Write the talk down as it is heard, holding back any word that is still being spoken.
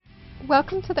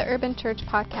Welcome to the Urban Church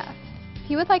Podcast. If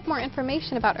you would like more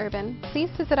information about Urban, please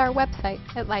visit our website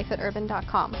at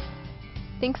lifeaturban.com.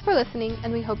 Thanks for listening,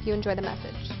 and we hope you enjoy the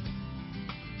message.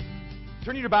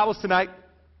 Turn your Bibles tonight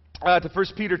to 1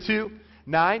 Peter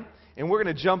 2:9, and we're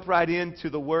going to jump right into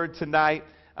the Word tonight.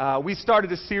 We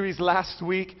started a series last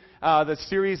week. The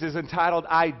series is entitled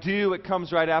I Do. It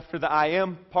comes right after the I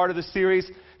Am part of the series,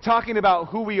 talking about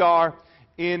who we are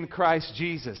in Christ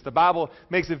Jesus. The Bible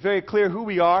makes it very clear who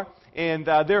we are, and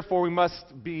therefore we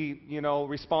must be,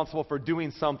 responsible for doing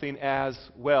something as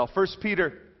well. 1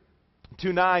 Peter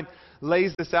 2:9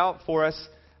 lays this out for us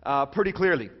pretty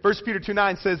clearly. 1 Peter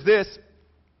 2:9 says this.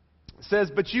 It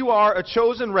says, "But you are a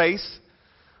chosen race,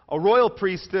 a royal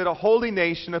priesthood, a holy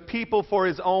nation, a people for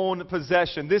His own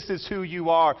possession." This is who you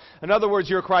are. In other words,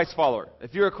 you're a Christ follower.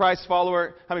 If you're a Christ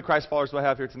follower, how many Christ followers do I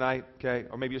have here tonight? Okay,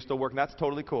 or maybe you're still working. That's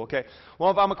totally cool. Okay,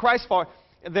 well, if I'm a Christ follower,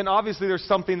 then obviously there's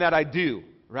something that I do,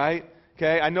 right?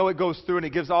 Okay, I know it goes through and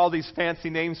it gives all these fancy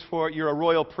names for it. You're a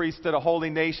royal priesthood, a holy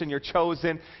nation, you're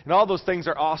chosen, and all those things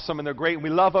are awesome and they're great and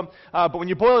we love them. But when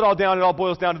you boil it all down, it all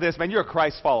boils down to this, man. You're a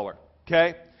Christ follower.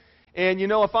 Okay. And if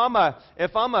I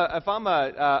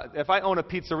own a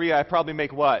pizzeria, I probably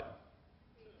make what?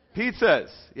 Pizzas.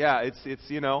 Yeah, it's if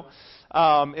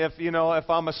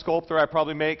I'm a sculptor, I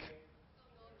probably make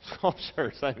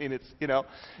sculptures. I mean,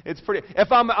 it's pretty.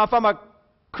 If I'm a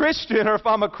Christian or if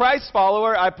I'm a Christ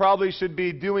follower, I probably should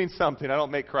be doing something. I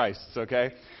don't make Christs,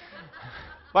 okay?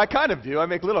 Well, I kind of do. I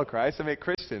make little Christs. I make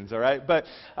Christians, all right? But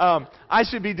I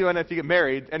should be doing it if you get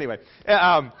married. Anyway,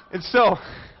 and so,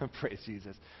 praise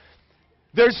Jesus.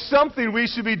 There's something we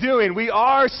should be doing. We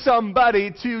are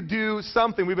somebody to do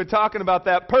something. We've been talking about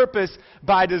that purpose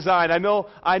by design.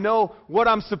 I know what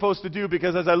I'm supposed to do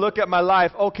because as I look at my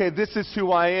life, okay, this is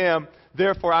who I am.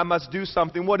 Therefore, I must do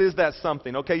something. What is that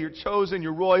something? Okay, you're chosen,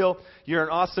 you're royal, you're an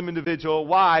awesome individual.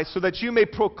 Why? So that you may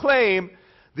proclaim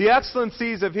the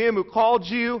excellencies of Him who called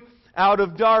you out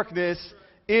of darkness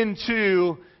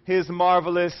into His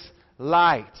marvelous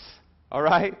light. All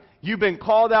right? You've been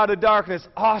called out of darkness.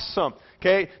 Awesome.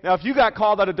 Okay? Now, if you got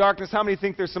called out of darkness, how many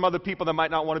think there's some other people that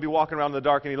might not want to be walking around in the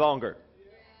dark any longer?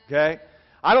 Okay?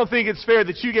 I don't think it's fair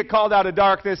that you get called out of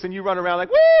darkness and you run around like,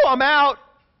 woo, I'm out.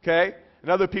 Okay? And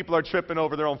other people are tripping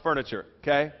over their own furniture.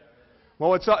 Okay?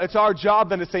 Well, it's our job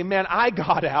then to say, man, I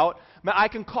got out. Man, I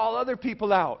can call other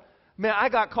people out. Man, I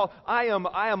got called. I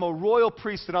am a royal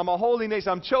priesthood. I'm a holy nation.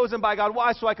 I'm chosen by God.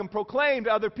 Why? So I can proclaim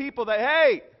to other people that,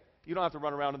 hey, you don't have to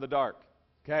run around in the dark.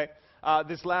 Okay?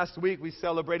 This last week, we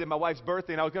celebrated my wife's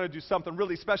birthday, and I was going to do something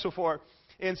really special for her.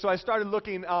 And so I started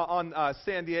looking on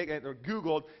San Diego, or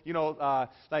Googled,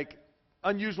 like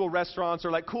unusual restaurants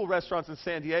or like cool restaurants in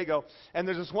San Diego. And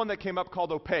there's this one that came up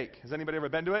called Opaque. Has anybody ever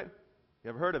been to it? You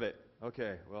ever heard of it?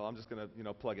 Okay. Well, I'm just going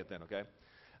to, plug it then, okay?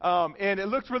 And it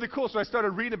looked really cool, so I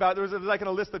started reading about it. There was like in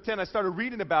a list of 10. I started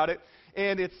reading about it,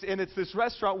 and it's this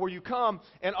restaurant where you come,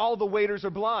 and all the waiters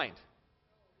are blind.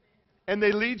 And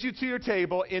they lead you to your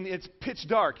table, and it's pitch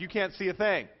dark. You can't see a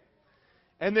thing.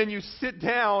 And then you sit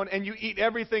down, and you eat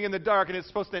everything in the dark, and it's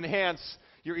supposed to enhance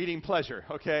your eating pleasure,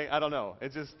 okay? I don't know.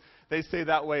 It's just, they say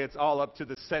that way it's all up to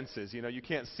the senses. You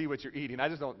can't see what you're eating. I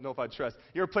just don't know if I'd trust.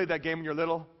 You ever played that game when you're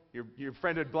little? Your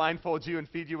friend would blindfold you and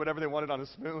feed you whatever they wanted on a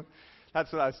spoon?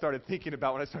 That's what I started thinking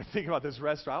about when I started thinking about this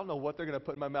restaurant. I don't know what they're going to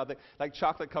put in my mouth. Like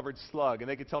chocolate-covered slug, and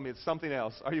they could tell me it's something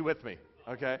else. Are you with me?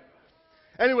 Okay?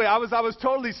 Anyway, I was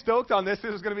totally stoked on this.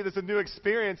 This was going to be this new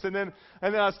experience, and then I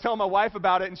was telling my wife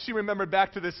about it, and she remembered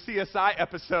back to this CSI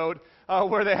episode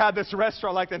where they had this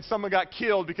restaurant like that, and someone got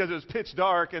killed because it was pitch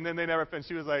dark, and then they never finished.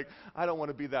 She was like, I don't want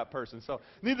to be that person. So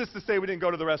needless to say, we didn't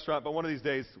go to the restaurant, but one of these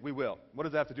days we will. What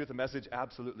does that have to do with the message?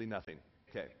 Absolutely nothing.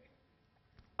 Okay.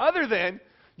 Other than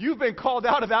you've been called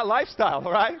out of that lifestyle,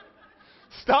 all right?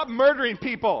 Stop murdering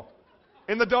people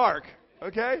in the dark,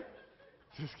 okay?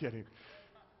 Just kidding.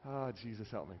 Oh, Jesus,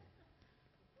 help me.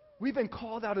 We've been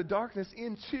called out of darkness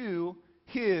into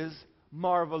His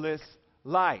marvelous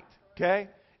light, okay?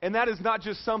 And that is not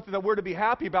just something that we're to be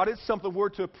happy about. It's something we're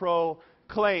to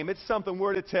proclaim. It's something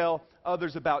we're to tell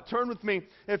others about. Turn with me,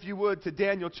 if you would, to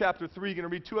Daniel chapter 3. You're going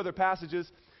to read two other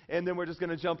passages, and then we're just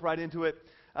going to jump right into it.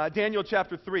 Daniel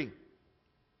chapter 3.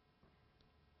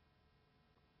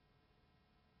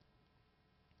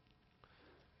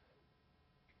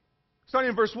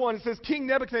 Starting in verse 1, it says, King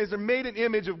Nebuchadnezzar made an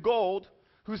image of gold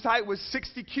whose height was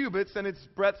 60 cubits and its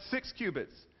breadth 6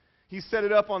 cubits. He set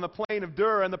it up on the plain of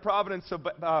Dura in the province of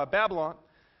Babylon.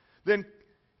 Then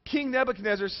King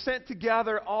Nebuchadnezzar sent to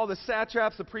gather all the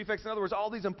satraps, the prefects, in other words, all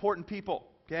these important people,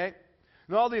 okay?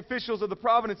 And all the officials of the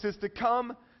provinces to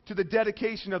come to the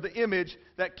dedication of the image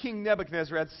that King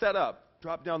Nebuchadnezzar had set up.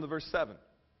 Drop down to verse 7.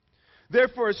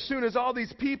 Therefore, as soon as all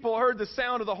these people heard the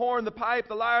sound of the horn, the pipe,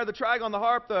 the lyre, the trigon, the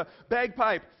harp, the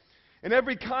bagpipe, and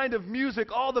every kind of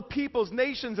music, all the peoples,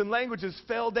 nations, and languages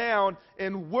fell down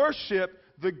and worshiped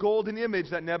the golden image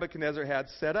that Nebuchadnezzar had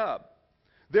set up.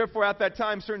 Therefore, at that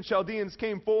time, certain Chaldeans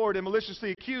came forward and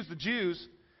maliciously accused the Jews.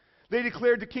 They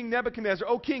declared to King Nebuchadnezzar,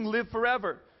 O king, live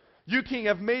forever. You, king,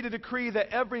 have made a decree that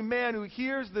every man who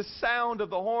hears the sound of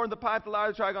the horn, the pipe, the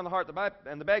lyre, the trigon, the harp, the pipe,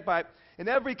 and the bagpipe, and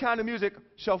every kind of music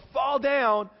shall fall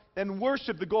down and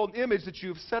worship the golden image that you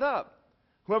have set up.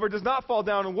 Whoever does not fall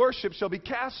down and worship shall be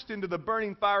cast into the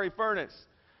burning fiery furnace.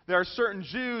 There are certain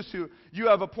Jews who you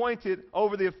have appointed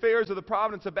over the affairs of the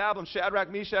province of Babylon,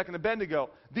 Shadrach, Meshach, and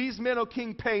Abednego. These men, O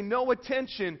king, pay no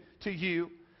attention to you.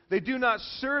 They do not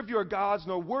serve your gods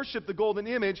nor worship the golden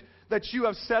image that you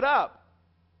have set up.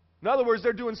 In other words,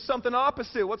 they're doing something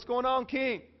opposite. What's going on,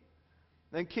 king?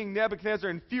 Then King Nebuchadnezzar,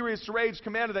 in furious rage,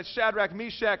 commanded that Shadrach,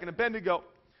 Meshach, and Abednego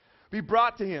be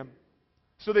brought to him.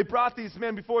 So they brought these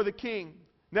men before the king.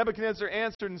 Nebuchadnezzar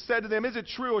answered and said to them, Is it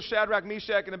true, O Shadrach,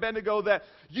 Meshach, and Abednego, that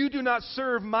you do not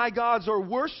serve my gods or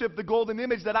worship the golden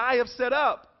image that I have set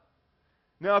up?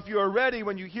 Now, if you are ready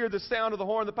when you hear the sound of the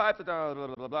horn, the pipe, the blah,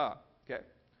 blah, blah, blah, okay,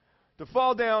 to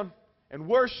fall down and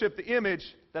worship the image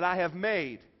that I have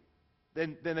made,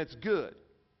 then it's good.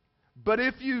 But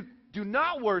if you do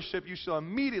not worship, you shall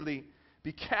immediately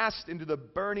be cast into the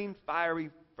burning fiery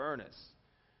furnace.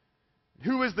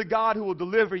 Who is the God who will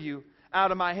deliver you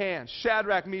out of my hand?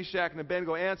 Shadrach, Meshach, and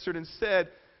Abednego answered and said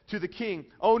to the king,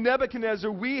 O Nebuchadnezzar,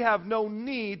 we have no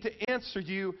need to answer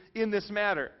you in this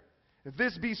matter. If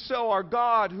this be so, our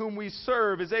God whom we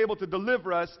serve is able to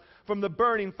deliver us from the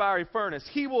burning fiery furnace.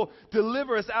 He will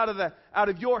deliver us out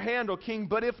of your hand, O king.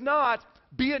 But if not,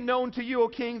 be it known to you, O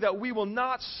king, that we will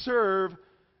not serve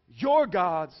your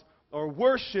gods or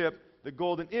worship the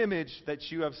golden image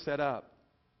that you have set up.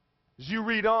 As you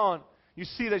read on, you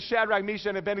see that Shadrach, Meshach,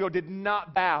 and Abednego did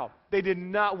not bow. They did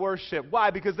not worship. Why?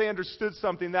 Because they understood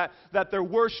something, that their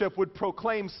worship would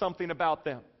proclaim something about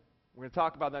them. We're going to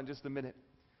talk about that in just a minute.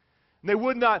 And they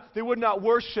would not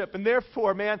worship, and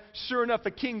therefore, man, sure enough,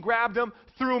 the king grabbed them,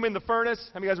 threw them in the furnace.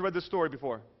 How many of you guys have read this story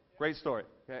before? Great story.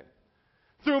 Okay.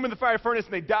 Threw them in the fiery furnace,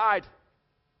 and they died.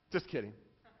 Just kidding.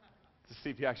 To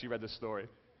see if you actually read this story.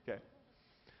 Okay.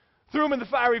 Threw them in the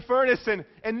fiery furnace,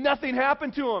 and nothing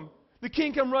happened to them. The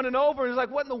king come running over, and he's like,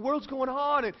 what in the world's going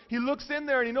on? And he looks in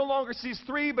there, and he no longer sees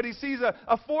three, but he sees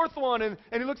a fourth one, and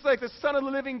he looks like the son of the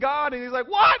living God, and he's like,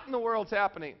 what in the world's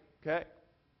happening? Okay.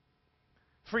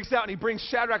 Freaks out, and he brings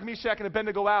Shadrach, Meshach, and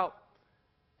Abednego out.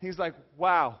 He's like,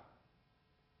 wow,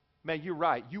 man, you're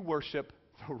right. You worship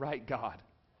the right God.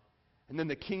 And then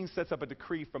the king sets up a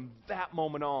decree from that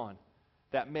moment on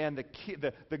that, man,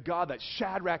 the God that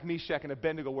Shadrach, Meshach, and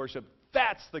Abednego worship,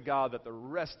 that's the God that the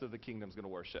rest of the kingdom's going to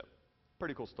worship.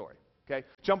 Pretty cool story. Okay?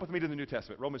 Jump with me to the New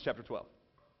Testament, Romans chapter 12.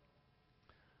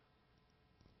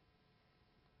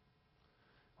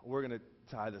 We're going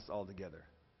to tie this all together.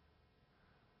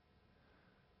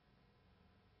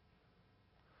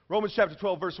 Romans chapter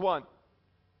 12, verse 1.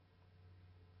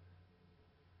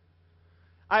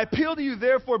 I appeal to you,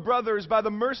 therefore, brothers, by the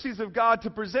mercies of God, to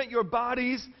present your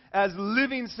bodies as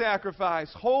living sacrifice,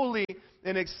 holy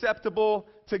and acceptable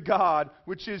to God,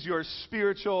 which is your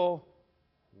spiritual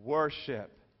worship.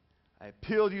 I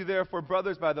appeal to you, therefore,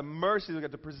 brothers, by the mercies of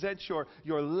God, to present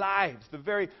your lives, the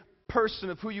very person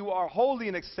of who you are, holy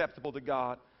and acceptable to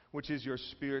God, which is your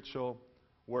spiritual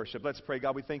worship. Let's pray.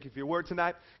 God, we thank you for your word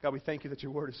tonight. God, we thank you that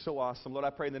your word is so awesome. Lord,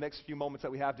 I pray in the next few moments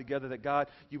that we have together that, God,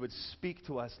 you would speak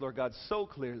to us, Lord God, so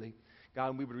clearly. God,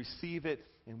 and we would receive it,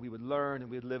 and we would learn, and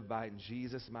we would live by it. In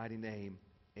Jesus' mighty name,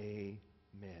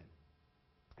 amen.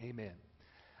 Amen.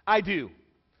 I do.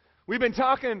 We've been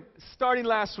talking, starting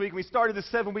last week, we started the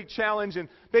 7-week challenge, and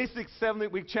basic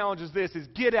 7-week challenge is this, is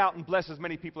get out and bless as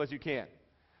many people as you can.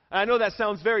 I know that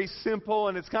sounds very simple,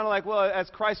 and it's kind of like, well, as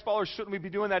Christ followers, shouldn't we be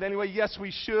doing that anyway? Yes, we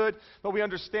should, but we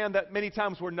understand that many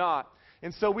times we're not.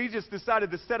 And so we just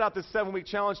decided to set out this 7-week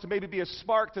challenge to maybe be a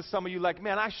spark to some of you like,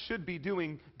 man, I should be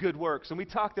doing good works. And we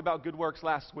talked about good works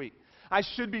last week. I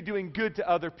should be doing good to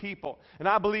other people. And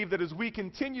I believe that as we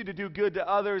continue to do good to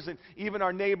others, and even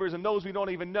our neighbors and those we don't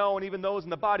even know, and even those in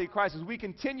the body of Christ, as we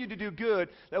continue to do good,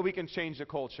 that we can change the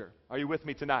culture. Are you with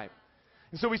me tonight?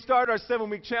 And so we started our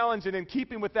 7-week challenge, and in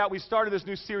keeping with that, we started this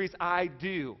new series, I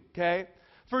Do, okay?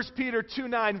 1 Peter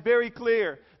 2:9, very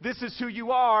clear. This is who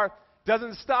you are.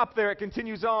 Doesn't stop there. It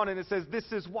continues on, and it says, this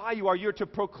is why you are. You're to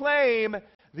proclaim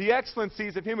the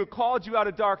excellencies of him who called you out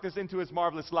of darkness into his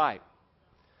marvelous light.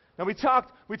 Now, we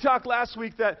talked last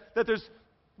week that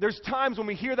there's times when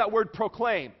we hear that word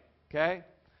proclaim, okay?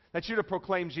 That you're to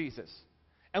proclaim Jesus.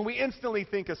 And we instantly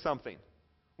think of something.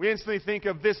 We instantly think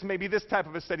of this, maybe this type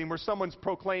of a setting where someone's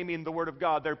proclaiming the Word of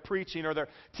God. They're preaching or they're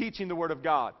teaching the Word of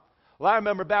God. Well, I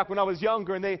remember back when I was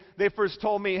younger and they first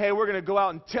told me, hey, we're going to go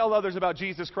out and tell others about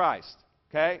Jesus Christ.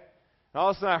 Okay? And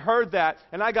all of a sudden I heard that,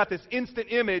 and I got this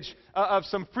instant image of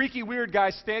some freaky weird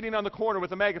guy standing on the corner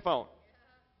with a megaphone.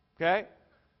 Okay?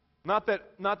 Not that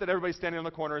everybody standing on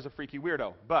the corner is a freaky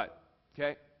weirdo, but,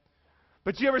 okay?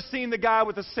 But you ever seen the guy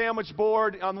with the sandwich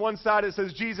board? On one side it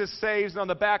says Jesus saves, and on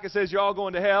the back it says you're all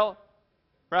going to hell,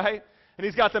 right? And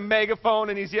he's got the megaphone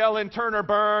and he's yelling, turn or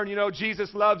burn,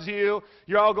 Jesus loves you,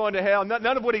 you're all going to hell.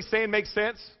 None of what he's saying makes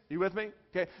sense. You with me?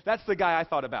 Okay? That's the guy I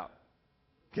thought about.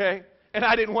 Okay? And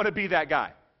I didn't want to be that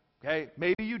guy. Okay?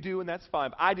 Maybe you do, and that's fine,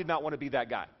 but I did not want to be that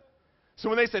guy. So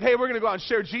when they said, hey, we're going to go out and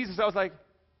share Jesus, I was like,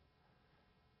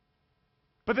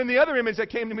 but then the other image that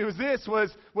came to me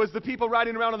was the people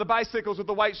riding around on the bicycles with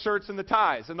the white shirts and the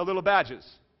ties and the little badges.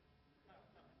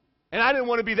 And I didn't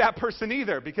want to be that person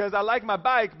either, because I like my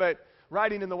bike, but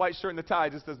riding in the white shirt and the tie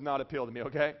just does not appeal to me,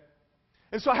 okay?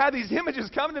 And so I had these images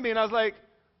come to me, and I was like,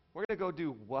 we're going to go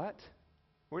do what?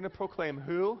 We're going to proclaim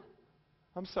who?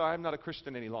 I'm sorry, I'm not a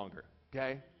Christian any longer,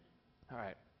 okay? All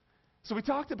right. So we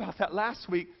talked about that last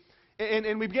week.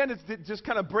 And we began to just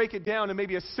kind of break it down in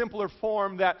maybe a simpler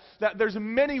form that there's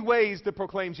many ways to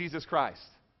proclaim Jesus Christ.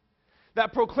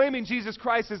 That proclaiming Jesus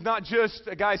Christ is not just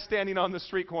a guy standing on the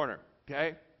street corner,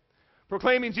 okay?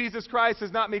 Proclaiming Jesus Christ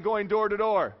is not me going door to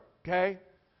door, okay?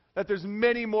 That there's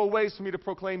many more ways for me to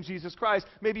proclaim Jesus Christ.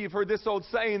 Maybe you've heard this old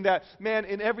saying that, man,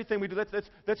 in everything we do,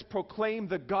 let's proclaim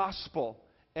the gospel,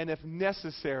 and if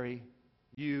necessary,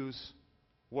 use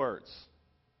words.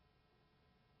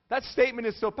 That statement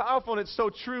is so powerful and it's so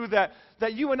true that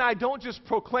you and I don't just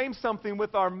proclaim something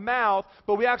with our mouth,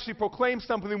 but we actually proclaim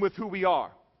something with who we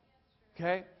are.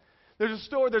 Okay? There's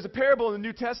a parable in the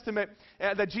New Testament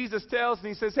that Jesus tells, and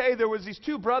he says, hey, there was these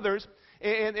two brothers,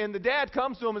 and the dad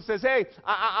comes to them and says, hey,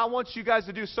 I want you guys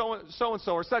to do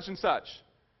so-and-so or such and such.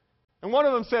 And one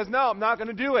of them says, no, I'm not going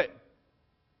to do it.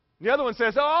 And the other one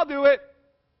says, oh, I'll do it.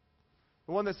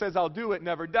 The one that says, I'll do it,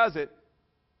 never does it.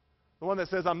 The one that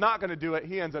says, I'm not going to do it,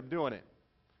 he ends up doing it.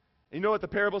 And you know what the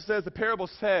parable says? The parable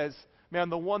says, man,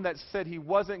 the one that said he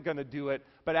wasn't going to do it,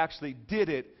 but actually did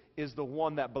it, is the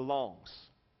one that belongs.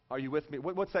 Are you with me?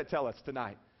 What's that tell us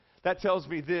tonight? That tells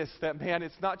me this, that, man,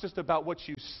 it's not just about what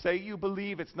you say you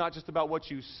believe. It's not just about what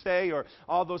you say or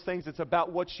all those things. It's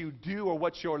about what you do or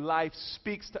what your life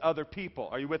speaks to other people.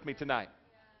 Are you with me tonight?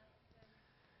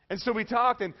 And so we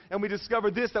talked and we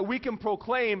discovered this, that we can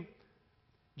proclaim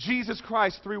Jesus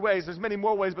Christ three ways. There's many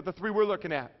more ways, but the three we're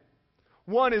looking at.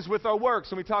 One is with our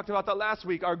works, and we talked about that last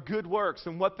week, our good works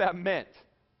and what that meant.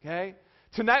 Okay?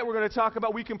 Tonight we're going to talk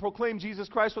about we can proclaim Jesus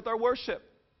Christ with our worship.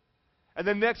 And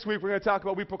then next week we're going to talk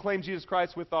about we proclaim Jesus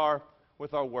Christ with our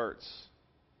words.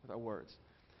 With our words.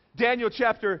 Daniel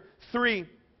chapter 3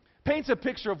 paints a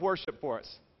picture of worship for us.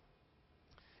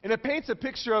 And it paints a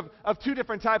picture of two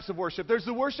different types of worship. There's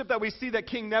the worship that we see that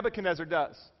King Nebuchadnezzar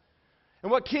does. And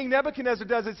what King Nebuchadnezzar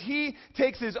does is he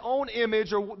takes his own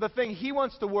image or the thing he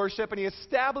wants to worship and he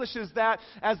establishes that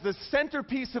as the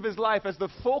centerpiece of his life, as the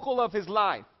focal of his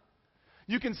life.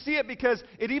 You can see it because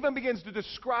it even begins to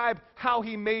describe how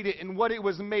he made it and what it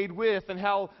was made with and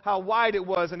how wide it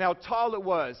was and how tall it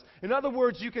was. In other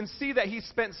words, you can see that he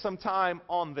spent some time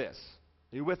on this.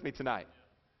 Are you with me tonight?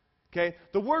 Okay?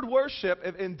 The word worship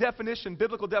in definition,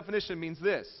 biblical definition, means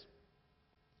this.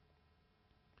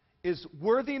 Is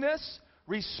worthiness,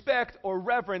 respect, or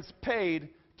reverence paid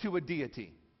to a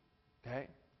deity. Okay?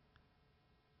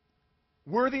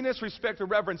 Worthiness, respect, or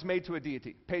reverence paid to a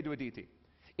deity.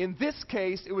 In this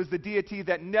case, it was the deity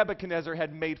that Nebuchadnezzar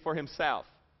had made for himself.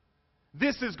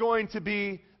 This is going to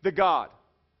be the God.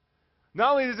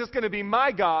 Not only is this going to be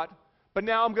my God, but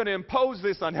now I'm going to impose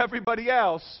this on everybody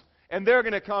else, and they're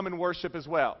going to come and worship as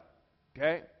well.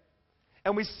 Okay?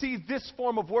 And we see this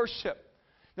form of worship.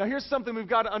 Now here's something we've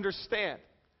got to understand,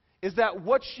 is that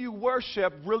what you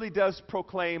worship really does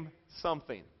proclaim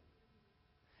something.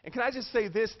 And can I just say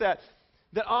this, that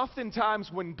oftentimes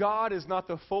when God is not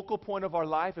the focal point of our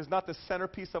life, is not the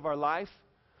centerpiece of our life,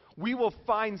 we will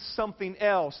find something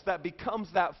else that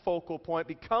becomes that focal point,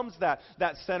 becomes that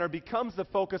center, becomes the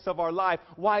focus of our life.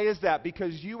 Why is that?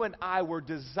 Because you and I were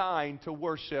designed to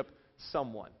worship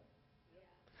someone.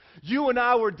 You and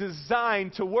I were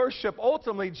designed to worship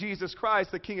ultimately Jesus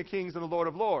Christ, the King of Kings and the Lord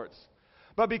of Lords.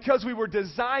 But because we were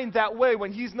designed that way,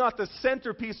 when He's not the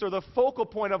centerpiece or the focal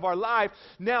point of our life,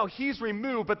 now He's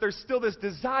removed, but there's still this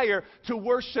desire to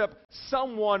worship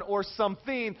someone or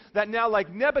something that now, like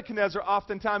Nebuchadnezzar,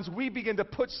 oftentimes we begin to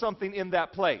put something in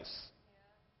that place.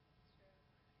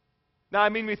 Now, I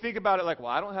mean, we think about it like, well,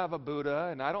 I don't have a Buddha,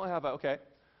 and I don't have a, okay.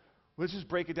 Let's just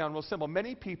break it down real simple.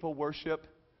 Many people worship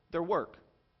their work.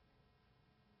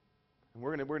 And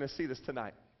we're going to see this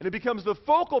tonight. And it becomes the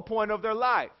focal point of their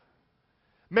life.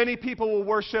 Many people will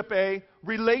worship a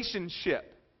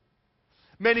relationship.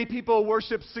 Many people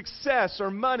worship success or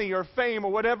money or fame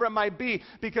or whatever it might be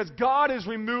because God is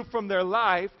removed from their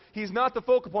life. He's not the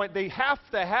focal point. They have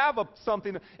to have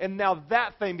something, and now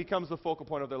that thing becomes the focal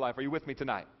point of their life. Are you with me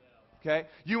tonight? Okay?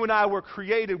 You and I were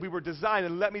created. We were designed.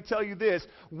 And let me tell you this.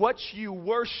 What you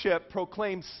worship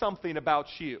proclaims something about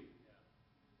you.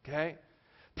 Okay?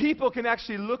 People can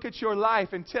actually look at your life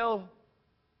and tell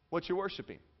what you're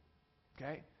worshiping.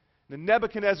 Okay? In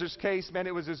Nebuchadnezzar's case, man,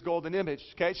 it was his golden image.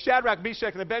 Okay? Shadrach,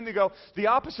 Meshach, and Abednego, the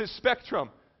opposite spectrum.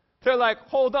 They're like,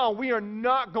 hold on, we are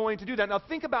not going to do that. Now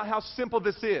think about how simple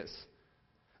this is.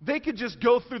 They could just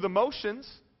go through the motions.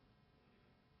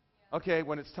 Okay,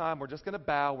 when it's time, we're just going to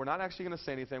bow. We're not actually going to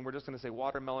say anything. We're just going to say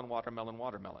watermelon, watermelon,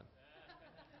 watermelon.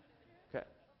 Okay?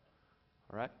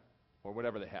 All right? Or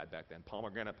whatever they had back then.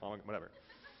 Pomegranate, whatever.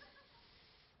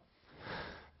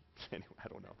 Anyway, I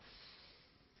don't know.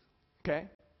 Okay?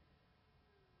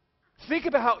 Think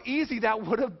about how easy that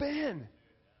would have been.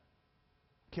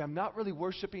 Okay, I'm not really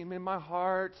worshiping Him in my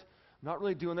heart. I'm not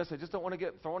really doing this. I just don't want to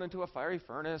get thrown into a fiery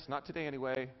furnace. Not today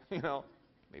anyway.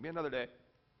 Maybe another day.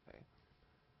 Okay.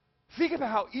 Think about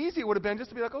how easy it would have been just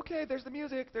to be like, okay, there's the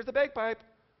music. There's the bagpipe.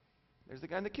 There's the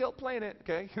guy in the kilt playing it.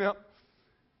 Okay,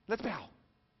 let's bow.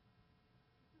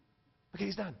 Okay,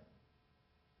 he's done.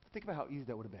 Think about how easy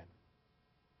that would have been.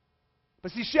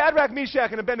 But see, Shadrach,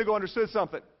 Meshach, and Abednego understood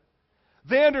something.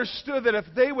 They understood that if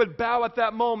they would bow at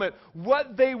that moment,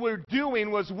 what they were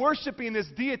doing was worshiping this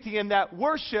deity, and that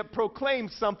worship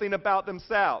proclaimed something about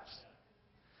themselves.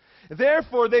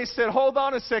 Therefore, they said, hold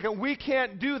on a second, we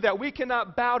can't do that. We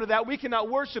cannot bow to that. We cannot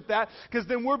worship that, because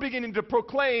then we're beginning to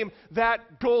proclaim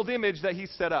that gold image that he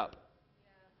set up.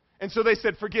 Yeah. And so they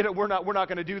said, forget it, we're not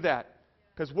going to do that,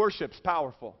 because worship's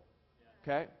powerful.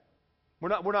 Okay? We're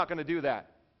not going to do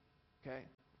that. Okay?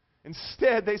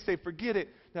 Instead, they say, forget it.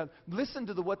 Now, listen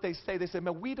to what they say. They say,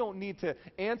 man, we don't need to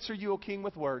answer you, O king,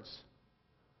 with words.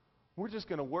 We're just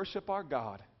going to worship our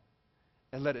God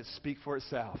and let it speak for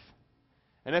itself.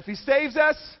 And if He saves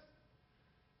us,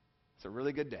 it's a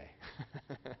really good day.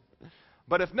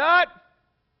 But if not,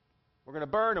 we're going to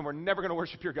burn and we're never going to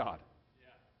worship your God.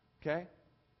 Yeah. Okay?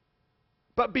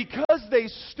 But because they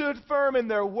stood firm in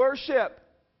their worship,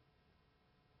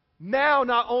 now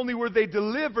not only were they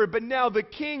delivered, but now the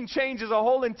king changes a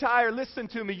whole entire, listen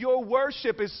to me, your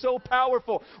worship is so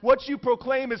powerful. What you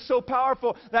proclaim is so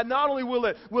powerful that not only will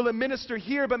it minister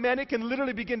here, but man, it can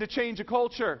literally begin to change a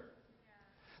culture.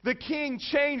 The king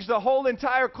changed the whole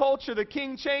entire culture. The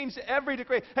king changed every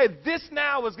decree. Hey, this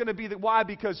now is going to be why?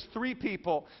 Because 3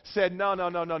 people said, no.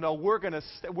 We're going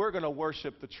to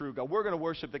worship the true God. We're going to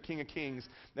worship the King of Kings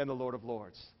and the Lord of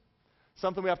Lords.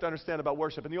 Something we have to understand about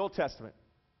worship. In the Old Testament,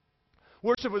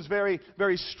 worship was very,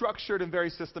 very structured and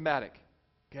very systematic.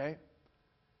 Okay?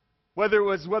 Whether it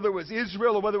was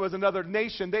Israel or whether it was another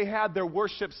nation, they had their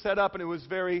worship set up and it was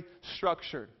very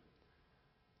structured.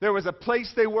 There was a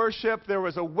place they worshiped. There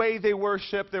was a way they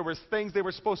worshiped. There was things they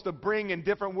were supposed to bring in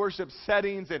different worship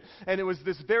settings. And it was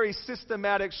this very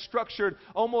systematic, structured,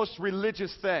 almost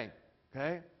religious thing.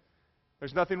 Okay?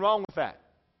 There's nothing wrong with that.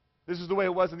 This is the way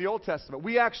it was in the Old Testament.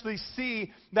 We actually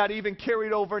see that even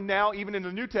carried over now, even in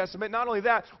the New Testament. Not only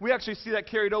that, we actually see that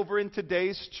carried over in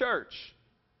today's church.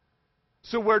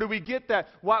 So where do we get that?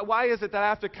 Why is it that I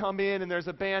have to come in and there's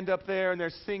a band up there and they're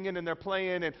singing and they're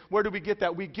playing? And where do we get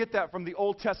that? We get that from the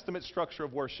Old Testament structure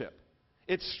of worship.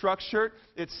 It's structured.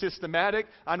 It's systematic.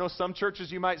 I know some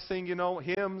churches you might sing,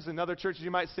 hymns, and other churches you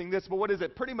might sing this. But what is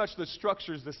it? Pretty much the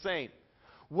structure is the same.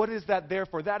 What is that there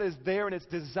for? That is there, and it's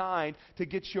designed to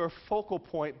get your focal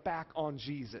point back on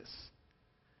Jesus.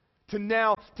 To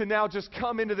now just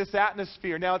come into this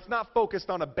atmosphere. Now, it's not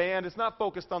focused on a band. It's not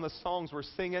focused on the songs we're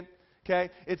singing.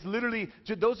 Okay? It's literally,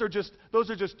 those are just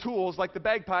tools like the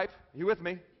bagpipe. Are you with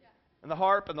me? Yeah. And the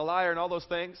harp and the lyre and all those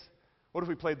things. What if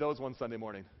we played those one Sunday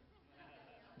morning?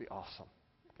 It'd be awesome.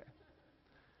 Okay.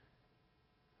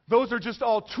 Those are just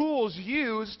all tools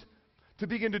used to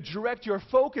begin to direct your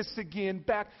focus again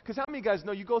back. Because how many of you guys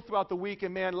know you go throughout the week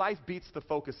and, man, life beats the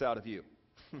focus out of you?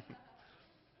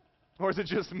 Or is it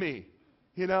just me?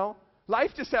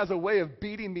 Life just has a way of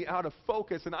beating me out of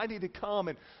focus, and I need to come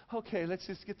and, okay, let's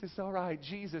just get this all right.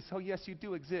 Jesus, oh, yes, you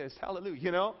do exist.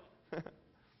 Hallelujah, Are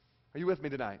you with me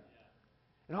tonight?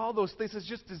 And all those things is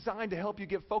just designed to help you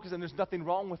get focused, and there's nothing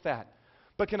wrong with that.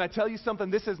 But can I tell you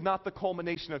something? This is not the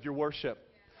culmination of your worship.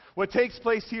 What takes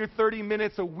place here 30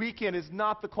 minutes a weekend is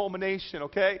not the culmination,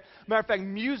 okay? Matter of fact,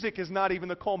 music is not even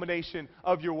the culmination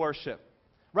of your worship.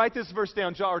 Write this verse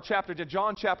down, John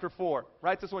chapter 4.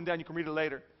 Write this one down. You can read it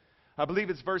later. I believe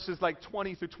it's verses like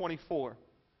 20 through 24.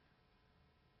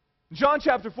 John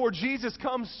chapter 4, Jesus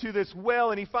comes to this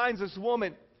well and he finds this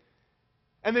woman.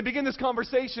 And they begin this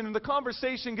conversation, and the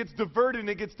conversation gets diverted, and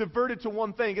it gets diverted to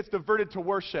one thing. It gets diverted to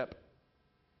worship.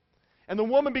 And the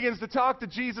woman begins to talk to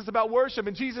Jesus about worship,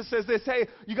 and Jesus says this, hey,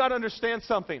 you got to understand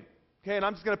something. Okay, and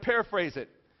I'm just going to paraphrase it.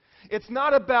 It's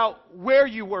not about where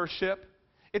you worship.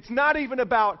 It's not even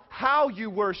about how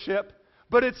you worship,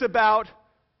 but it's about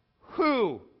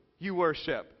who you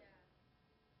worship.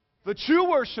 The true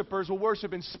worshipers will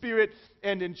worship in spirit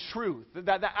and in truth.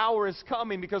 That the hour is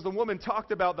coming because the woman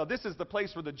talked about, now this is the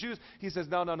place for the Jews. He says,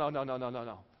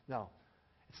 no.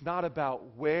 It's not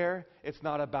about where, it's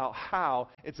not about how,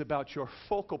 it's about your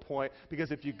focal point. Because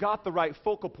if you got the right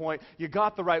focal point, you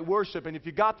got the right worship. And if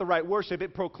you got the right worship,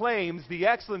 it proclaims the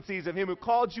excellencies of Him who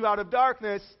called you out of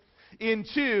darkness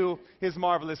into His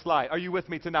marvelous light. Are you with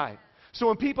me tonight? So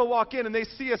when people walk in and they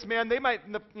see us, man, they might,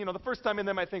 the first time in,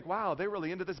 they might think, wow, they're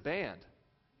really into this band,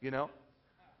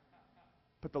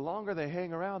 But the longer they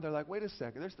hang around, they're like, wait a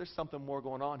second, there's something more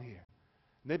going on here.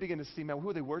 And they begin to see, man, who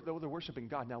are they they're worshiping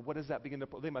God. Now, what does that begin to,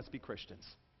 they must be Christians.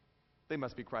 They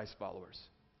must be Christ followers,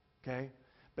 okay?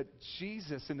 But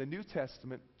Jesus in the New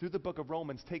Testament, through the book of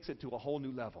Romans, takes it to a whole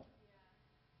new level.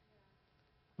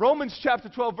 Romans chapter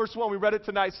 12, verse 1, we read it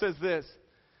tonight, says this.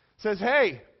 It says,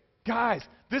 hey, guys,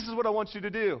 this is what I want you to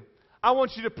do. I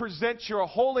want you to present your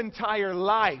whole entire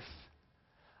life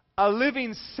a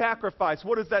living sacrifice.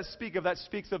 What does that speak of? That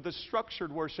speaks of the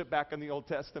structured worship back in the Old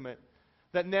Testament.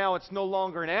 That now it's no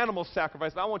longer an animal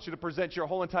sacrifice, but I want you to present your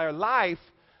whole entire life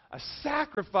a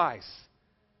sacrifice.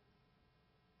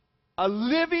 A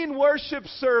living worship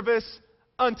service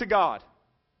unto God.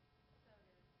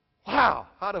 Wow,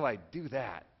 how do I do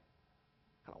that?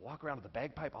 Kind of walk around with a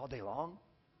bagpipe all day long?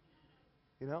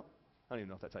 I don't even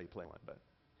know if that's how you play one, but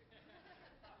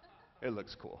it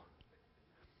looks cool.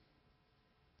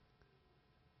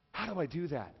 How do I do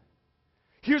that?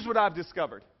 Here's what I've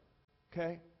discovered,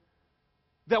 okay?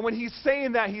 That when he's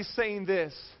saying that, he's saying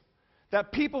this.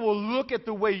 That people will look at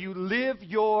the way you live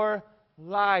your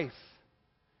life.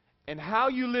 And how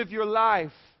you live your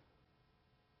life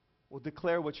will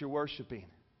declare what you're worshiping.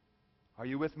 Are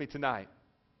you with me tonight?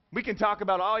 We can talk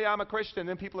about, oh yeah, I'm a Christian. And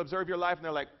then people observe your life and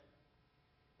they're like,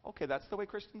 okay, that's the way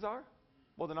Christians are?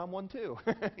 Well, then I'm one too.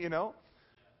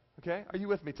 Okay? Are you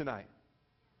with me tonight?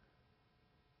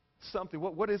 Something.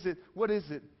 What is it? What is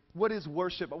it? What is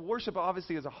worship? Worship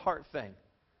obviously is a heart thing.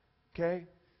 Okay?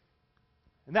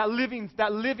 And that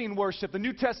living worship, the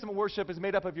New Testament worship, is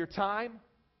made up of your time,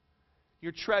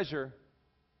 your treasure,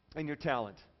 and your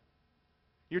talent.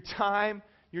 Your time,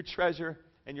 your treasure,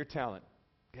 and your talent.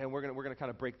 Okay, and we're gonna kind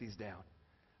of break these down.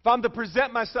 If I'm to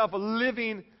present myself a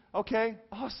living, okay,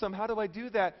 awesome. How do I do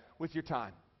that? With your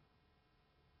time.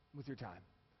 With your time.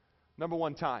 Number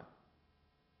one, time.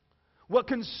 What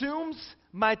consumes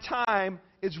my time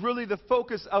is really the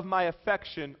focus of my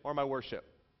affection or my worship.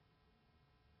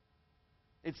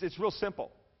 It's real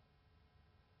simple.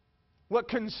 What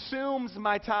consumes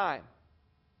my time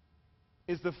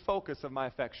is the focus of my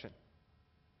affection.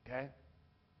 Okay?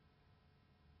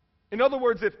 In other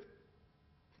words,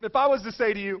 if I was to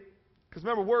say to you, because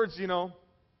remember words,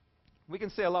 we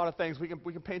can say a lot of things. We can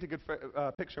paint a good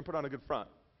picture and put on a good front.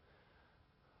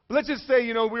 But let's just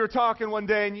say, we were talking one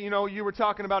day and, you were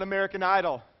talking about American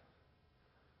Idol.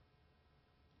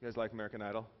 You guys like American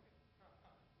Idol?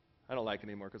 I don't like it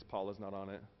anymore because Paula's not on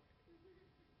it.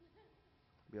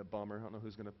 It'd be a bummer. I don't know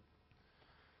who's going to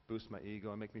boost my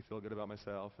ego and make me feel good about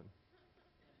myself.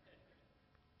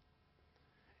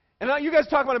 And you guys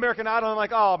talk about American Idol, and I'm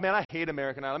like, oh, man, I hate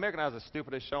American Idol. American Idol is the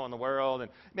stupidest show in the world. And,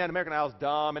 man, American Idol's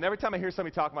dumb. And every time I hear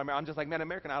somebody talk about American Idol, I'm just like, man,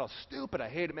 American Idol's stupid. I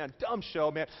hate it, man. Dumb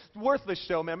show, man. Worthless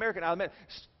show, man. American Idol, man.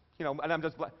 And I'm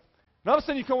just like, and all of a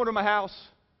sudden you come over to my house,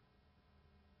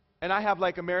 and I have,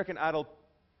 like, American Idol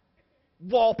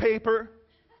wallpaper,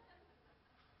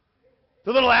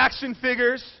 the little action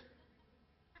figures.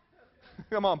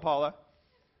 Come on, Paula.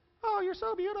 Oh, you're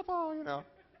so beautiful,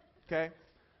 Okay?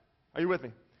 Are you with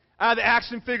me? The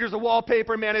action figures, the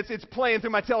wallpaper, man, it's playing through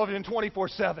my television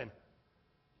 24/7.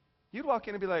 You'd walk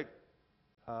in and be like,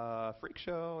 freak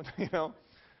show,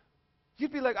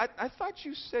 You'd be like, I thought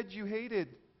you said you hated.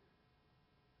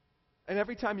 And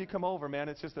every time you come over, man,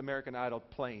 it's just American Idol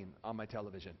playing on my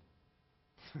television.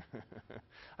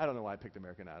 I don't know why I picked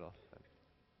American Idol.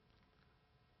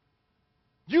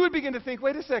 You would begin to think,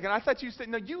 wait a second, I thought you said,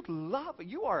 no, you love it.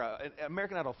 You are an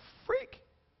American Idol freak.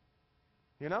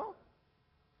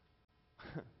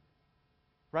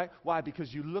 Right? Why?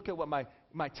 Because you look at what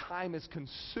my time is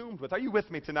consumed with. Are you with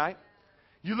me tonight?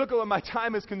 You look at what my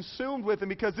time is consumed with, and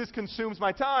because this consumes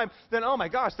my time, then, oh my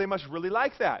gosh, they must really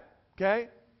like that. Okay?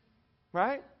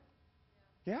 Right?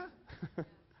 Yeah?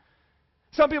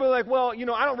 Some people are like, well,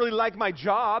 I don't really like my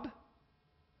job,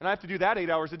 and I have to do that 8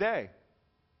 hours a day.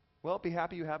 Well, be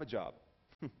happy you have a job,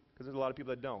 because there's a lot of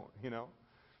people that don't,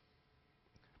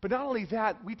 But not only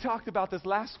that, we talked about this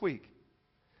last week.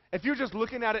 If you're just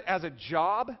looking at it as a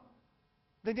job,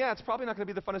 then yeah, it's probably not going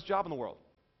to be the funnest job in the world.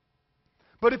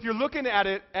 But if you're looking at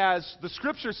it as the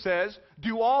Scripture says,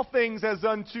 do all things as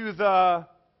unto the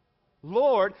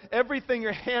Lord, everything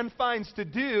your hand finds to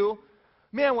do,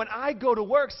 man, when I go to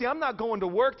work, see, I'm not going to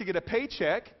work to get a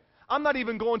paycheck. I'm not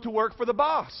even going to work for the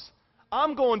boss.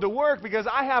 I'm going to work because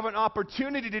I have an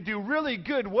opportunity to do really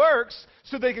good works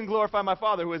so they can glorify my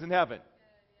Father who is in heaven.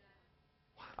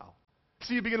 Wow.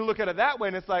 So you begin to look at it that way,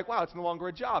 and it's like, wow, it's no longer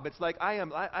a job. It's like I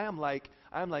am like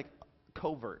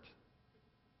covert.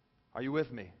 Are you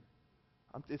with me?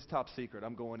 It's top secret.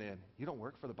 I'm going in. You don't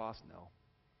work for the boss? No.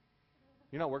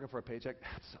 You're not working for a paycheck?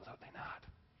 Absolutely not.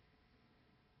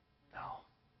 No.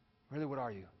 Really, what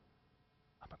are you?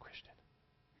 I'm a Christian.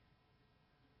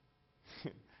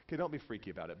 Okay, don't be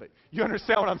freaky about it, but you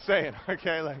understand what I'm saying,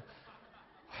 okay? Like,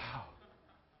 wow.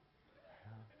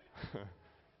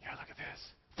 Yeah, look at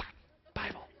this.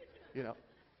 Bible.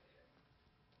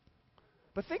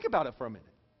 But think about it for a minute.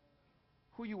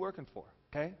 Who are you working for,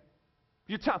 okay?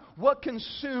 Your time. What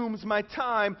consumes my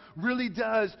time really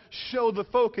does show the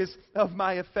focus of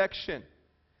my affection.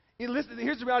 Listen,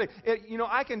 here's the reality.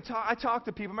 I talk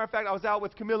to people. Matter of fact, I was out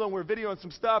with Camilla and we were videoing some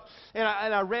stuff, and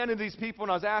I ran into these people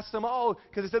and I was asking them,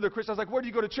 because they said they're Christian. I was like, where do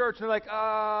you go to church? And they're like,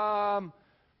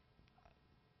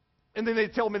 and then they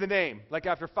told me the name, like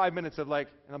after 5 minutes of and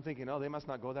I'm thinking, they must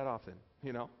not go that often,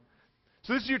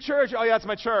 So this is your church? Oh yeah, it's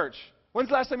my church. When's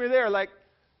the last time you were there? Like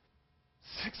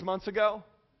 6 months ago.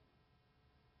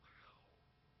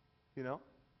 Wow.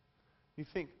 You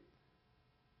think,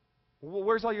 well,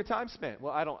 where's all your time spent?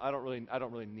 Well, I don't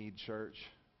really need church.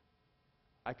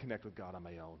 I connect with God on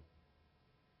my own.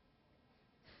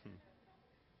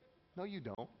 No, you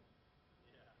don't.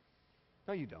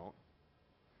 No, you don't.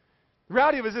 The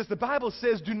reality of it is this: the Bible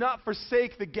says, "Do not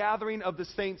forsake the gathering of the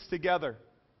saints together."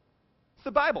 It's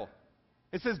the Bible.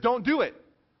 It says, "Don't do it."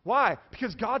 Why?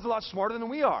 Because God's a lot smarter than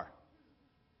we are.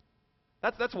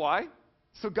 That's why.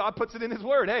 So God puts it in His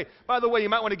Word. Hey, by the way, you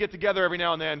might want to get together every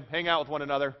now and then, hang out with one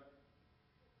another.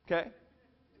 Okay?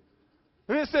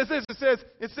 And it says this.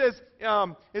 It says,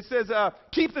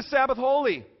 keep the Sabbath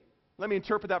holy. Let me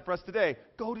interpret that for us today.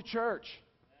 Go to church.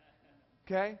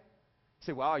 Okay? You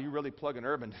say, wow, you really plugging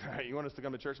Urban. You want us to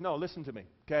come to church? No, listen to me.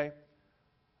 Okay?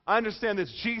 I understand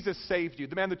this. Jesus saved you.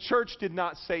 The church did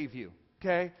not save you.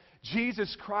 Okay?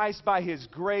 Jesus Christ, by His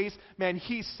grace, man,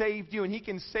 He saved you, and He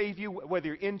can save you whether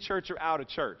you're in church or out of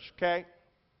church. Okay?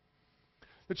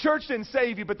 The church didn't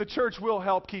save you, but the church will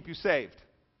help keep you saved.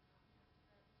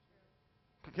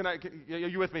 Are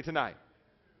you with me tonight?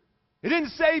 It didn't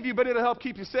save you, but it'll help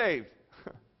keep you saved.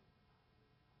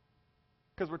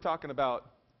 Because we're talking about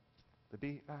the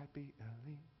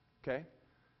B-I-B-L-E. Okay?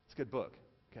 It's a good book.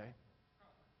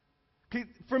 Okay?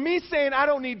 For me, saying I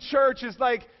don't need church is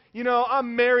like,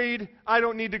 I'm married. I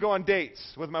don't need to go on dates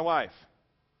with my wife.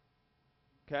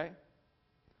 Okay?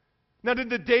 Now, did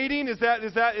the dating, is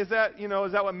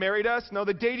that what married us? No,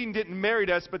 the dating didn't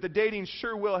marry us, but the dating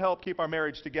sure will help keep our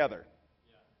marriage together.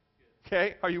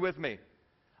 Okay? Are you with me?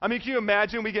 Can you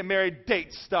imagine we get married,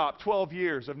 dates stop, 12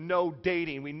 years of no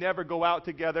dating. We never go out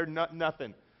together,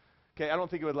 nothing. Okay? I don't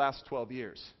think it would last 12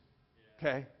 years.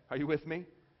 Okay? Are you with me?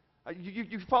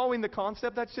 You following the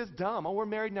concept? That's just dumb. Oh, we're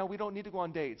married now. We don't need to go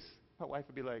on dates. My wife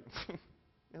would be like,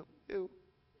 ew.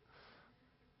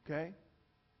 Okay?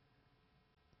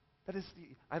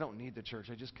 I don't need the church.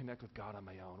 I just connect with God on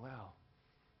my own. Well,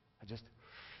 I just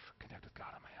connect with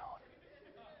God on my own.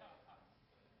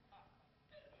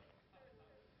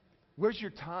 Where's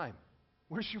your time?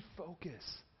 Where's your focus?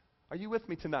 Are you with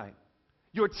me tonight?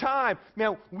 Your time.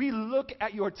 Now, we look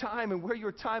at your time, and where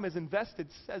your time is invested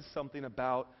says something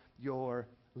about your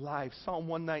life. Psalm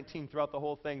 119 throughout the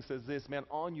whole thing says this, man,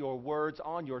 on your words,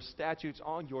 on your statutes,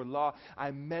 on your law,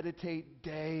 I meditate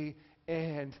day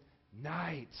and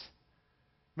night.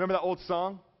 Remember that old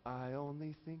song? I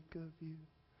only think of you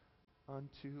on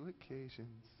 2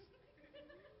 occasions,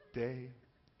 day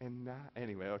and night.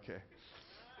 Anyway, okay.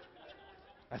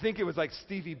 I think it was like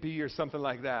Stevie B or something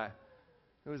like that.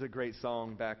 It was a great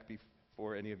song back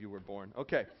before any of you were born.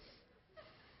 Okay.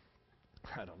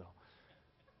 I don't know.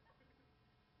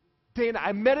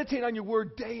 I meditate on your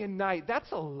word day and night.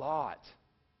 That's a lot.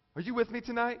 Are you with me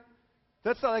tonight?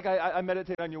 That's not like I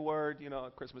meditate on your word,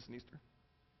 at Christmas and Easter.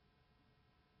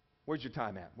 Where's your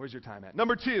time at? Where's your time at?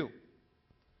 Number 2,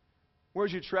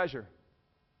 where's your treasure?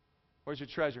 Where's your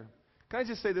treasure? Can I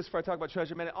just say this before I talk about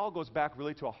treasure? Man, it all goes back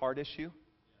really to a heart issue.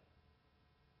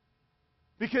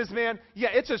 Because, man, yeah,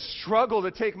 it's a struggle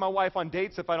to take my wife on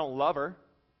dates if I don't love her.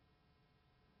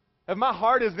 If my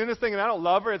heart is in this thing and I don't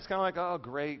love her, it's kind of like, oh,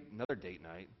 great, another date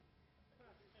night.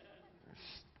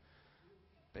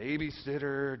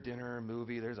 Babysitter, dinner,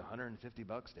 movie, there's $150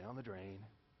 down the drain.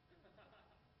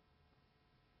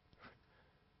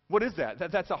 What is that?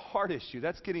 That's a heart issue.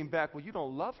 That's getting back, well, you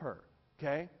don't love her,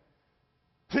 okay?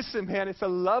 Listen, man, it's a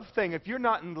love thing. If you're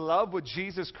not in love with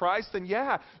Jesus Christ, then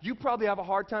yeah, you probably have a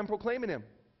hard time proclaiming Him.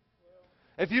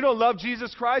 If you don't love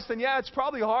Jesus Christ, then yeah, it's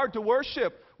probably hard to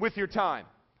worship with your time,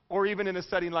 or even in a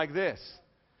setting like this.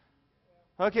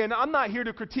 Okay, now I'm not here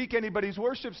to critique anybody's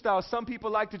worship style. Some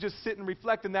people like to just sit and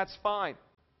reflect, and that's fine.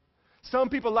 Some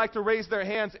people like to raise their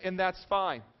hands, and that's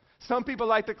fine. Some people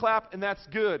like to clap, and that's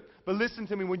good. But listen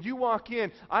to me, when you walk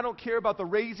in, I don't care about the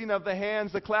raising of the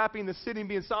hands, the clapping, the sitting,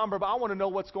 being somber, but I want to know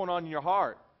what's going on in your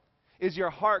heart. Is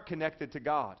your heart connected to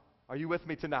God? Are you with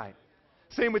me tonight?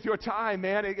 Same with your time,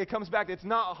 man. It comes back. It's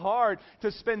not hard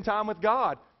to spend time with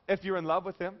God if you're in love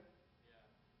with Him.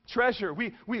 Treasure.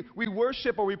 We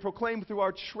worship or we proclaim through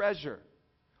our treasure.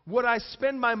 What I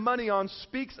spend my money on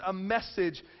speaks a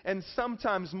message, and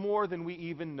sometimes more than we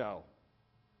even know.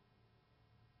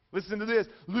 Listen to this.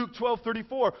 Luke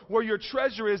 12:34. Where your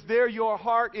treasure is, there your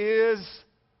heart is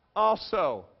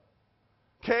also.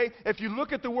 Okay? If you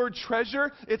look at the word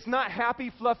treasure, it's not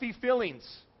happy, fluffy feelings.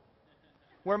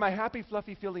 Where my happy,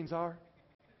 fluffy feelings are,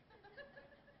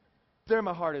 there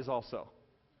my heart is also.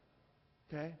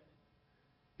 Okay?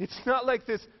 It's not like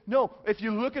this. No, if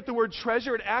you look at the word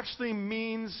treasure, it actually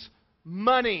means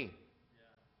money.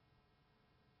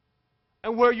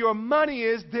 And where your money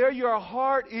is, there your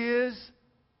heart is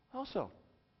also.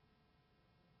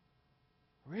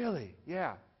 Really?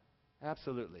 Yeah,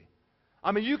 absolutely.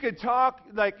 I mean, you could talk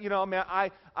like, man,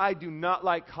 I do not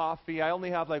like coffee. I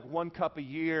only have like 1 cup a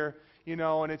year,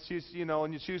 and it's just,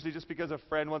 and it's usually just because a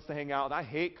friend wants to hang out. I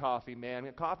hate coffee,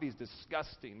 man. Coffee is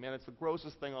disgusting, man. It's the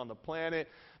grossest thing on the planet.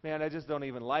 Man, I just don't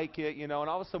even like it, and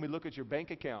all of a sudden we look at your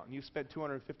bank account and you spent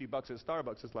 $250 at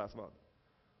Starbucks this last month.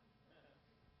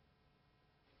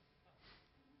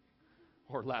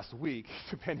 Or last week,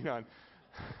 depending on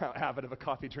how avid of a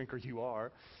coffee drinker you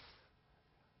are.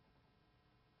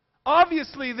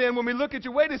 Obviously, then, when we look at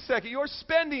you, wait a second, your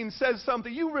spending says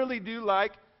something. You really do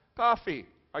like coffee.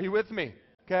 Are you with me?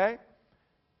 Okay?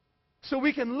 So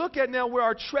we can look at now where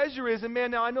our treasure is, and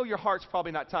man, now I know your heart's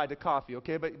probably not tied to coffee,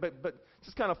 okay? But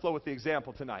just kind of flow with the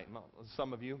example tonight. Well,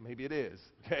 some of you, maybe it is,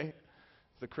 okay?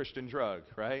 It's a Christian drug,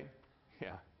 right?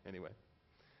 Yeah, anyway.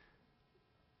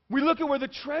 We look at where the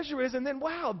treasure is, and then,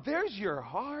 wow, there's your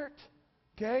heart,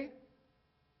 okay?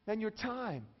 And your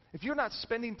time. If you're not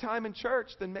spending time in church,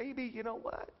 then maybe, you know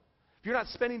what? If you're not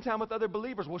spending time with other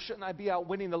believers, well, shouldn't I be out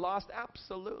winning the lost?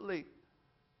 Absolutely.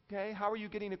 Okay? How are you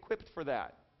getting equipped for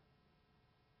that?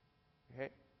 Okay?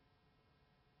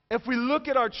 If we look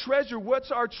at our treasure,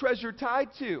 what's our treasure tied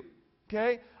to?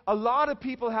 Okay? A lot of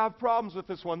people have problems with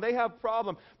this one. They have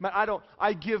problem.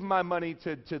 I give my money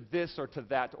to this or to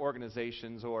that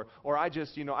organizations, or I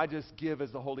just give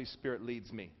as the Holy Spirit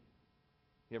leads me.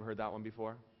 You ever heard that one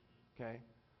before? Okay.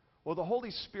 Well, the Holy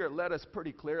Spirit led us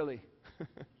pretty clearly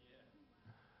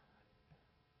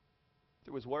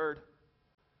through His Word.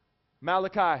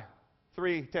 Malachi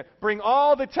 3:10. Bring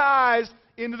all the tithes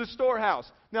into the storehouse.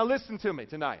 Now listen to me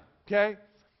tonight, okay?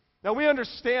 Now we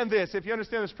understand this. If you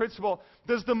understand this principle,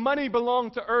 does the money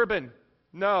belong to Urban?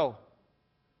 No.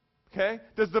 Okay?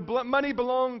 Does the money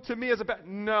belong to me as a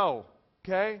no.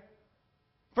 Okay?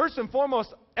 First and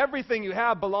foremost, everything you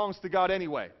have belongs to God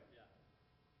anyway.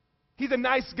 He's a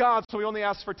nice God, so He only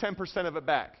asks for 10% of it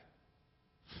back.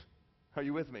 Are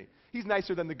you with me? He's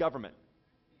nicer than the government.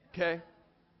 Okay?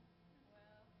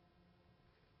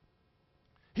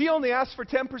 He only asks for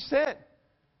 10%.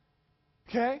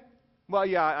 Okay? Well,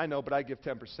 yeah, I know, but I give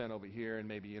 10% over here, and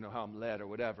maybe you know how I'm led or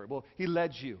whatever. Well, He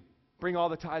led you. Bring all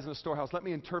the tithes in the storehouse. Let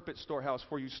me interpret storehouse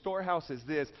for you. Storehouse is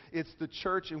this. It's the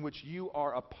church in which you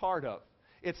are a part of.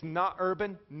 It's not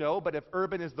Urban, no, but if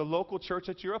Urban is the local church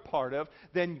that you're a part of,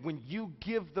 then when you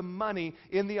give the money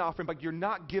in the offering, but you're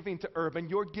not giving to Urban,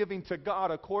 you're giving to God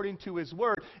according to His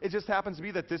Word. It just happens to be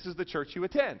that this is the church you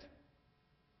attend.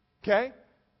 Okay?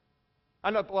 I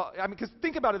know. Well, I mean, because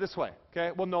think about it this way. Okay?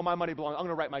 Well, no, my money belongs. I'm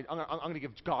going to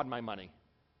give God my money.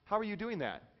 How are you doing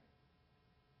that?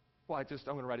 Well, I'm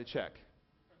going to write a check.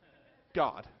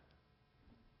 God.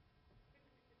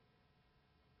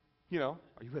 Are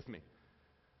you with me?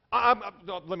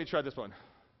 Let me try this one.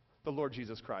 The Lord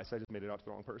Jesus Christ. I just made it out to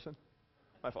the wrong person.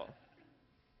 My fault.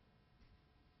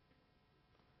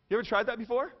 You ever tried that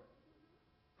before?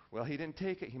 Well, he didn't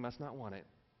take it. He must not want it.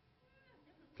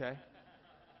 Okay?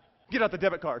 Get out the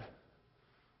debit card.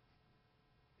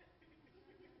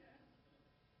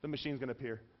 The machine's going to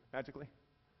appear magically.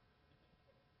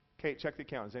 Kate, check the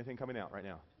account. Is anything coming out right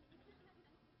now?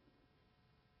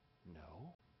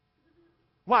 No.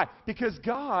 Why? Because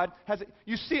God has it.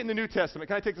 You see it in the New Testament.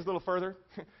 Can I take this a little further?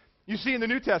 You see in the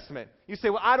New Testament. You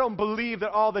say, well, I don't believe that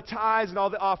all the tithes and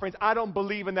all the offerings, I don't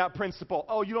believe in that principle.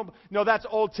 Oh, you don't? No, that's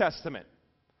Old Testament.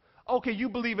 Okay, you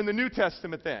believe in the New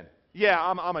Testament then. Yeah,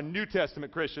 I'm a New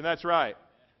Testament Christian. That's right.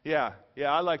 Yeah,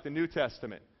 I like the New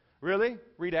Testament. Really?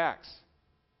 Read Acts.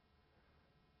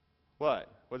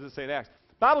 What? What does it say in Acts?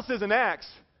 The Bible says in Acts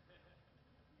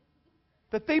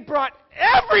that they brought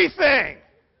everything.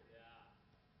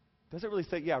 Does it really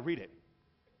say? Yeah, read it.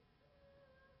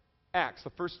 Acts, the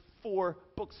first 4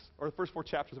 books, or the first 4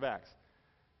 chapters of Acts.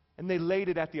 And they laid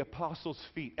it at the apostles'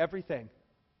 feet, everything.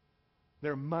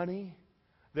 Their money,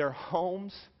 their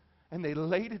homes, and they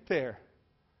laid it there.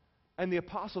 And the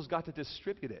apostles got to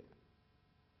distribute it.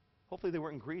 Hopefully they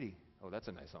weren't greedy. Oh, that's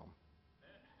a nice home.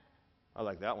 I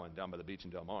like that one down by the beach in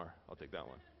Del Mar. I'll take that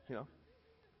one. You know.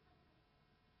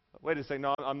 Wait a second.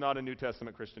 No, I'm not a New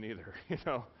Testament Christian either. You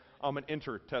know, I'm an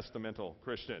intertestamental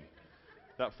Christian.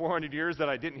 That 400 years that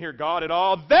I didn't hear God at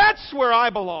all, that's where I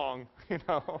belong. You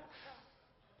know.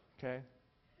 Okay.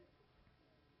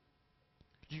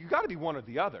 You got to be one or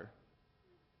the other.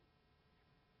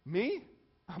 Me?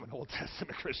 I'm an Old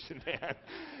Testament Christian, man.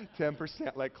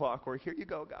 10% like clockwork. Here you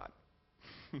go, God.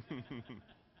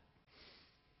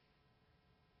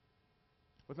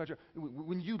 What's not true?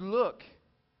 When you look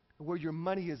where your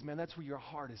money is, man, that's where your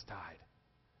heart is tied.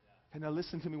 And now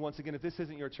listen to me once again. If this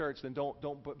isn't your church, then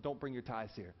don't bring your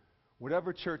tithes here.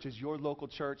 Whatever church is your local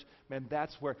church, man,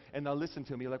 that's where. And now listen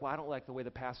to me. You're like, well, I don't like the way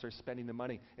the pastor is spending the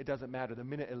money. It doesn't matter. The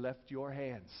minute it left your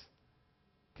hands,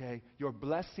 okay, your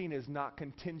blessing is not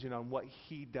contingent on what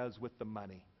he does with the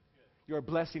money. Your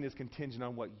blessing is contingent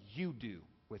on what you do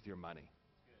with your money.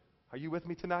 Are you with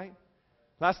me tonight?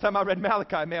 Last time I read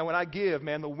Malachi, man, when I give,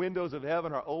 man, the windows of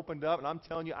heaven are opened up. And I'm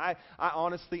telling you, I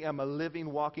honestly am a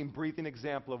living, walking, breathing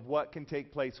example of what can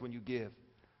take place when you give.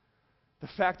 The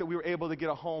fact that we were able to get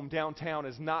a home downtown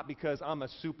is not because I'm a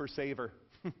super saver.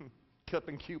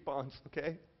 Clipping coupons,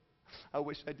 okay? I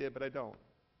wish I did, but I don't.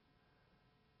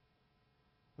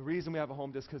 The reason we have a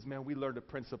home is because, man, we learned a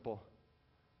principle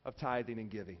of tithing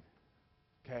and giving.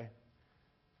 Okay?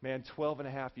 Man, 12 and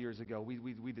a half years ago,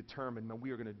 we determined, man,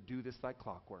 we are going to do this like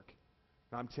clockwork.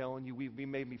 And I'm telling you, we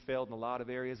maybe failed in a lot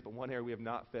of areas, but one area we have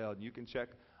not failed. You can check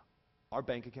our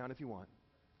bank account if you want.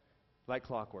 Like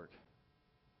clockwork.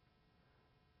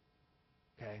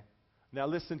 Okay? Now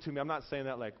listen to me. I'm not saying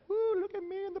that like, woo, look at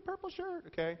me in the purple shirt,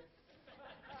 okay?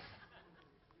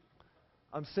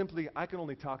 I can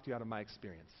only talk to you out of my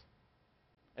experience.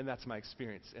 And that's my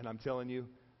experience. And I'm telling you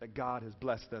that God has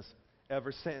blessed us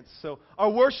ever since. So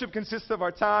our worship consists of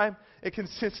our time. It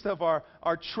consists of our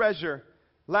treasure.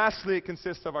 Lastly, it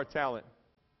consists of our talent.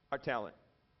 Our talent.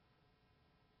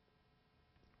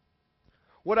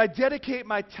 What I dedicate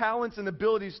my talents and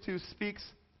abilities to speaks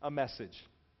a message.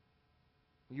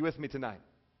 Are you with me tonight?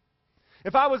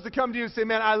 If I was to come to you and say,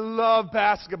 man, I love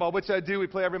basketball, which I do. We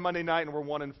play every Monday night and we're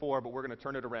 1-4, but we're going to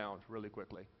turn it around really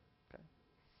quickly. Okay?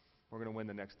 We're going to win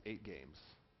the next 8 games.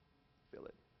 Feel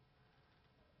it.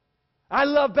 I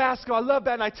love basketball. I love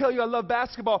that. And I tell you I love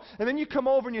basketball. And then you come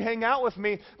over and you hang out with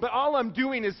me, but all I'm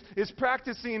doing is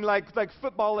practicing like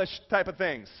football-ish type of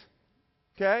things.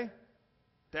 Okay?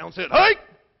 Down sit, hike!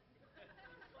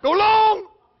 Go long!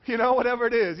 You know, whatever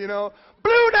it is, you know.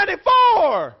 Blue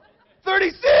 94!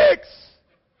 36!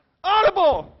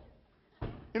 Audible!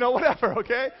 You know, whatever,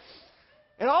 okay?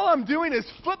 And all I'm doing is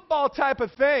football type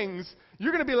of things.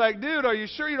 You're going to be like, dude, are you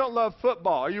sure you don't love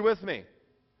football? Are you with me?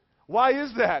 Why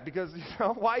is that? Because, you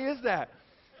know, why is that?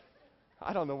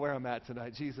 I don't know where I'm at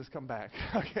tonight. Jesus, come back.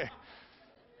 Okay.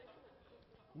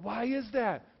 Why is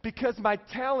that? Because my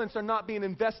talents are not being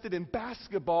invested in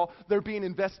basketball. They're being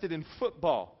invested in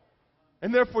football.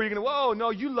 And therefore, you're going to, whoa,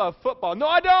 no, you love football. No,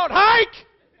 I don't. Hike!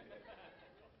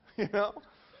 You know?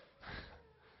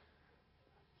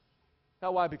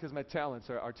 Now, why? Because my talents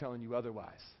are telling you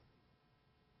otherwise.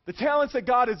 The talents that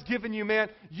God has given you, man,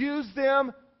 use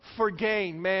them for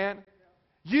gain, man.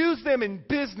 Use them in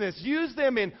business. Use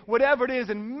them in whatever it is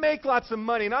and make lots of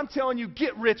money. And I'm telling you,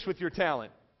 get rich with your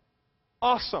talent.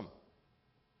 Awesome.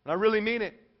 And I really mean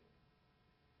it.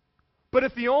 But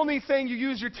if the only thing you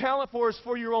use your talent for is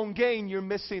for your own gain, you're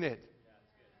missing it.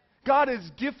 God has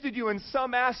gifted you in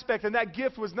some aspect, and that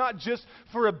gift was not just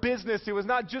for a business. It was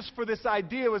not just for this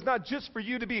idea. It was not just for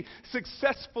you to be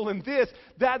successful in this.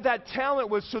 That talent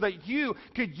was so that you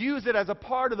could use it as a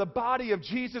part of the body of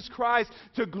Jesus Christ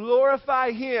to glorify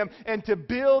Him and to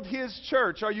build His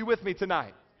church. Are you with me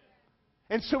tonight?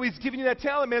 And so He's giving you that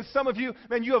talent, man. Some of you,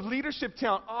 man, you have leadership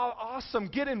talent. Oh, awesome.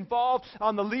 Get involved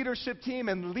on the leadership team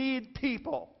and lead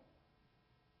people.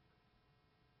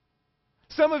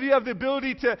 Some of you have the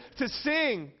ability to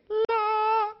sing.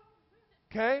 La.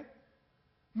 Okay?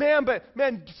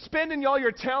 Man, spending all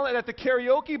your talent at the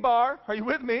karaoke bar. Are you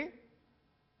with me?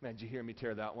 Man, did you hear me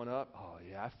tear that one up? Oh,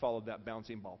 yeah, I followed that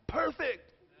bouncing ball. Perfect.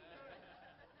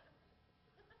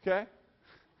 Okay?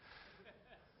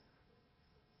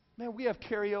 Man, we have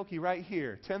karaoke right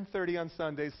here. 10:30 on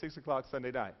Sundays, 6 o'clock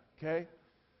Sunday night. Okay?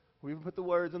 We even put the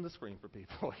words on the screen for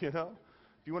people, you know?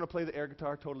 If you want to play the air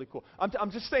guitar, totally cool.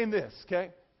 I'm just saying this, okay?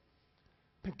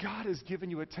 But God has given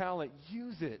you a talent.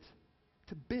 Use it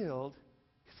to build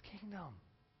His kingdom.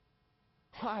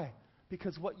 Why?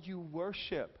 Because what you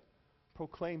worship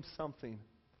proclaims something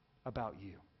about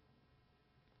you.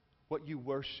 What you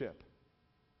worship,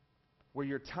 where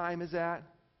your time is at,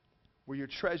 where your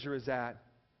treasure is at,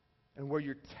 and where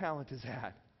your talent is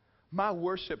at. My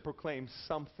worship proclaims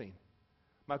something.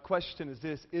 My question is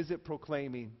this: is it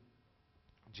proclaiming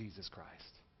Jesus Christ?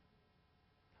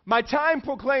 My time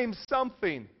proclaims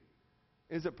something.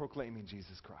 Is it proclaiming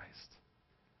Jesus Christ?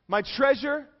 My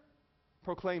treasure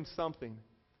proclaims something.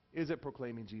 Is it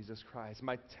proclaiming Jesus Christ?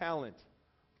 My talent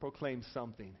proclaims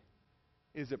something.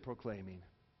 Is it proclaiming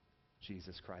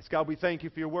Jesus Christ? God, we thank you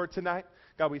for your word tonight.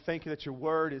 God, we thank you that your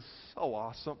word is so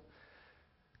awesome.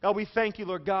 God, we thank you,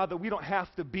 Lord God, that we don't have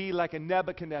to be like a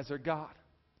Nebuchadnezzar, God,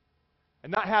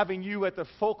 and not having you at the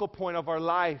focal point of our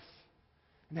life,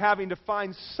 and having to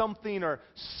find something or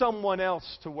someone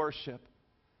else to worship.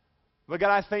 But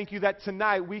God, I thank you that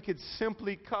tonight we could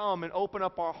simply come and open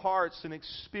up our hearts and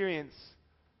experience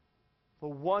the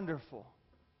wonderful,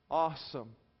 awesome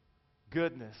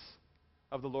goodness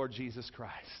of the Lord Jesus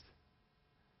Christ.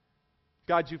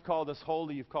 God, you've called us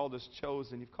holy, you've called us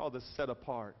chosen, you've called us set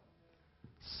apart,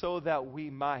 so that we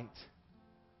might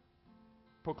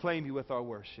proclaim you with our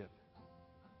worship.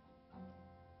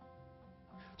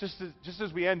 Just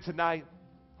as we end tonight,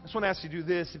 I just want to ask you to do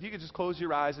this. If you could just close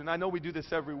your eyes, and I know we do this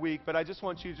every week, but I just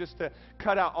want you just to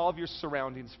cut out all of your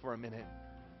surroundings for a minute.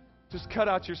 Just cut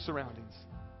out your surroundings.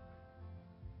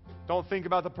 Don't think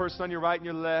about the person on your right and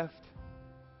your left.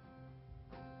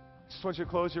 I just want you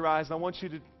to close your eyes, and I want you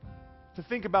to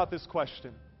think about this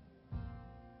question.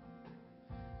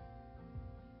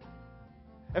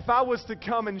 If I was to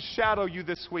come and shadow you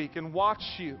this week and watch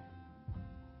you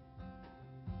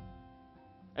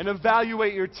and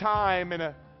evaluate your time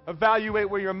and evaluate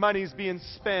where your money's being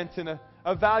spent and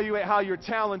evaluate how your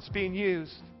talent's being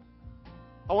used,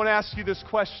 I want to ask you this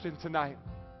question tonight.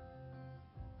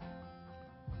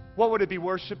 What would it be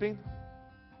worshiping?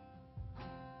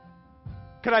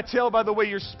 Can I tell by the way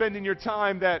you're spending your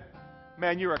time that,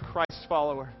 man, you're a Christ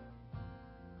follower?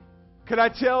 Can I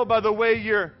tell by the way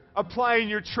you're applying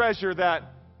your treasure that,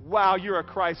 wow, you're a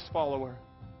Christ follower?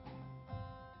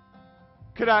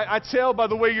 Could I tell by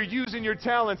the way you're using your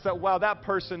talents that, wow, that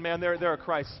person, man, they're a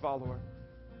Christ follower?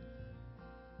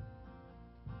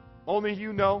 Only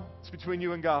you know. It's between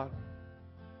you and God.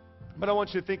 But I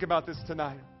want you to think about this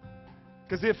tonight.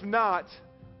 Because if not,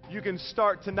 you can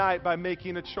start tonight by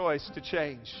making a choice to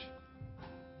change.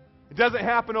 It doesn't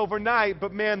happen overnight,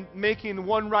 but man, making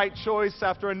one right choice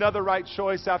after another right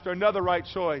choice after another right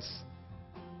choice,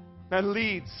 that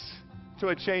leads to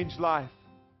a changed life.